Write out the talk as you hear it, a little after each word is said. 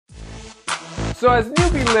So as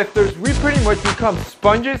newbie lifters, we pretty much become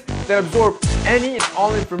sponges that absorb any and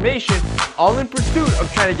all information, all in pursuit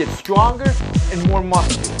of trying to get stronger and more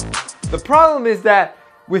muscular. The problem is that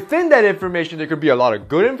within that information, there could be a lot of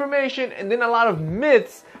good information and then a lot of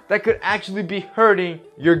myths that could actually be hurting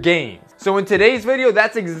your gains. So in today's video,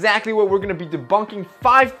 that's exactly what we're going to be debunking.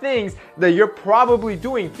 5 things that you're probably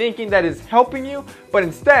doing thinking that is helping you, but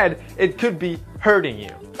instead it could be hurting you.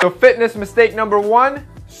 So fitness mistake number 1,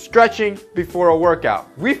 stretching before a workout.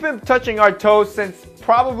 We've been touching our toes since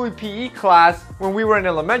probably PE class when we were in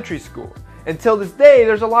elementary school. Until this day,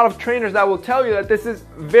 there's a lot of trainers that will tell you that this is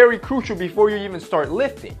very crucial before you even start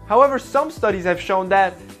lifting. However, some studies have shown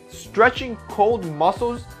that stretching cold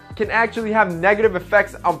muscles can actually have negative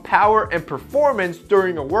effects on power and performance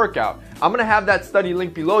during a workout. I'm gonna have that study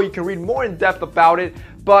linked below. You can read more in depth about it.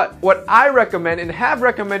 But what I recommend and have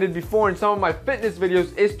recommended before in some of my fitness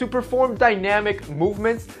videos is to perform dynamic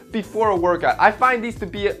movements before a workout. I find these to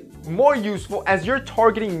be more useful as you're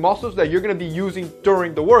targeting muscles that you're going to be using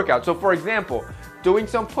during the workout. So for example, doing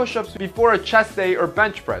some push-ups before a chest day or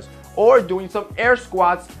bench press, or doing some air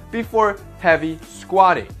squats before heavy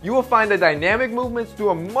squatting. You will find that dynamic movements do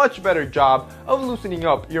a much better job of loosening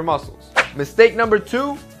up your muscles. Mistake number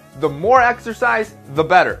 2, the more exercise, the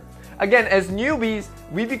better. Again, as newbies,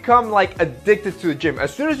 we become like addicted to the gym.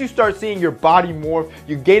 As soon as you start seeing your body morph,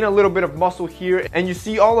 you gain a little bit of muscle here, and you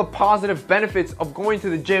see all the positive benefits of going to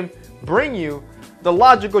the gym bring you, the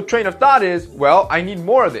logical train of thought is, well, I need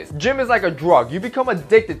more of this. Gym is like a drug. You become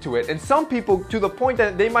addicted to it. And some people to the point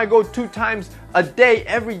that they might go 2 times a day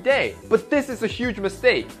every day. But this is a huge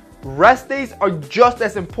mistake. Rest days are just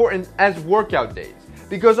as important as workout days.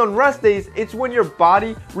 Because on rest days, it's when your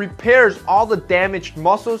body repairs all the damaged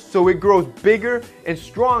muscles so it grows bigger and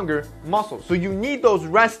stronger muscles. So you need those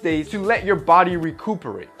rest days to let your body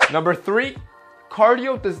recuperate. Number 3,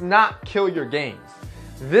 cardio does not kill your gains.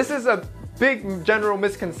 This is a big general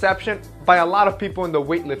misconception by a lot of people in the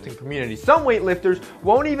weightlifting community. Some weightlifters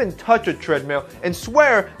won't even touch a treadmill and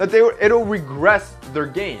swear that it'll regress their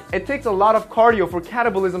gains. It takes a lot of cardio for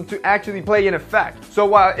catabolism to actually play in effect. So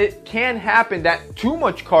while it can happen that too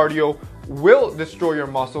much cardio will destroy your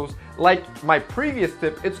muscles, like my previous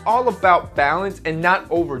tip, it's all about balance and not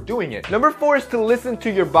overdoing it. Number 4 is to listen to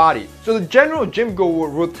your body. So the general gym goer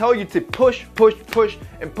will tell you to push,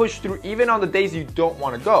 and push through even on the days you don't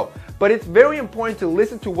want to go. But it's very important to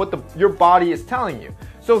listen to what your body is telling you.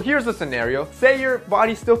 So here's a scenario. Say your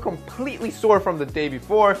body's still completely sore from the day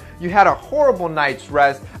before, you had a horrible night's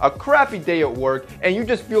rest, a crappy day at work, and you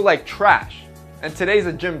just feel like trash. And today's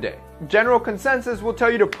a gym day. General consensus will tell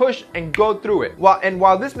you to push and go through it.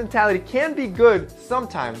 While this mentality can be good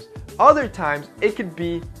sometimes, other times it could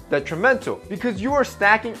be detrimental because you are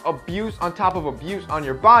stacking abuse on top of abuse on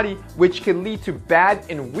your body, which can lead to bad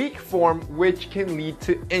and weak form, which can lead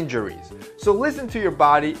to injuries. So listen to your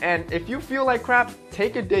body, and if you feel like crap,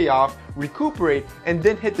 take a day off, recuperate, and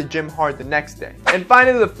then hit the gym hard the next day. And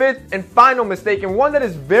finally, the 5th and final mistake, and one that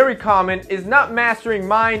is very common, is not mastering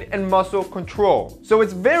mind and muscle control. So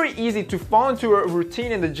it's very easy to fall into a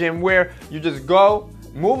routine in the gym where you just go,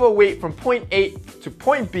 move a weight from point A to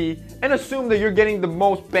point B, and assume that you're getting the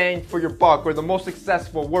most bang for your buck or the most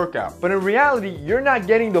successful workout. But in reality, you're not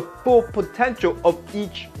getting the full potential of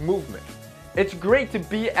each movement. It's great to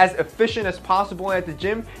be as efficient as possible at the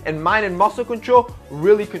gym, and mind and muscle control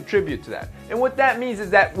really contribute to that. And what that means is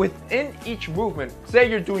that within each movement, say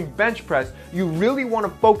you're doing bench press, you really want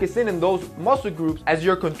to focus in those muscle groups as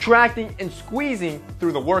you're contracting and squeezing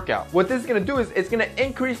through the workout. What this is going to do is it's going to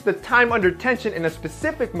increase the time under tension in a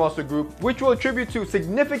specific muscle group, which will attribute to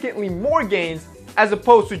significantly more gains as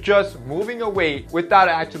opposed to just moving a weight without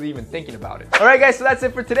actually even thinking about it. Alright guys, so that's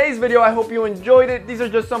it for today's video. I hope you enjoyed it. These are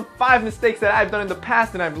just some 5 mistakes that I've done in the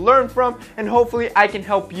past and I've learned from, and hopefully I can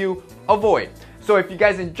help you avoid. So if you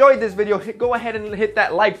guys enjoyed this video, go ahead and hit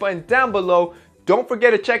that like button down below. Don't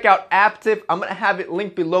forget to check out AppTip. I'm going to have it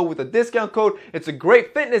linked below with a discount code. It's a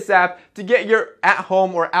great fitness app to get your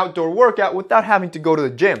at-home or outdoor workout without having to go to the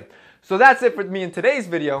gym. So that's it for me in today's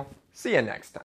video. See you next time.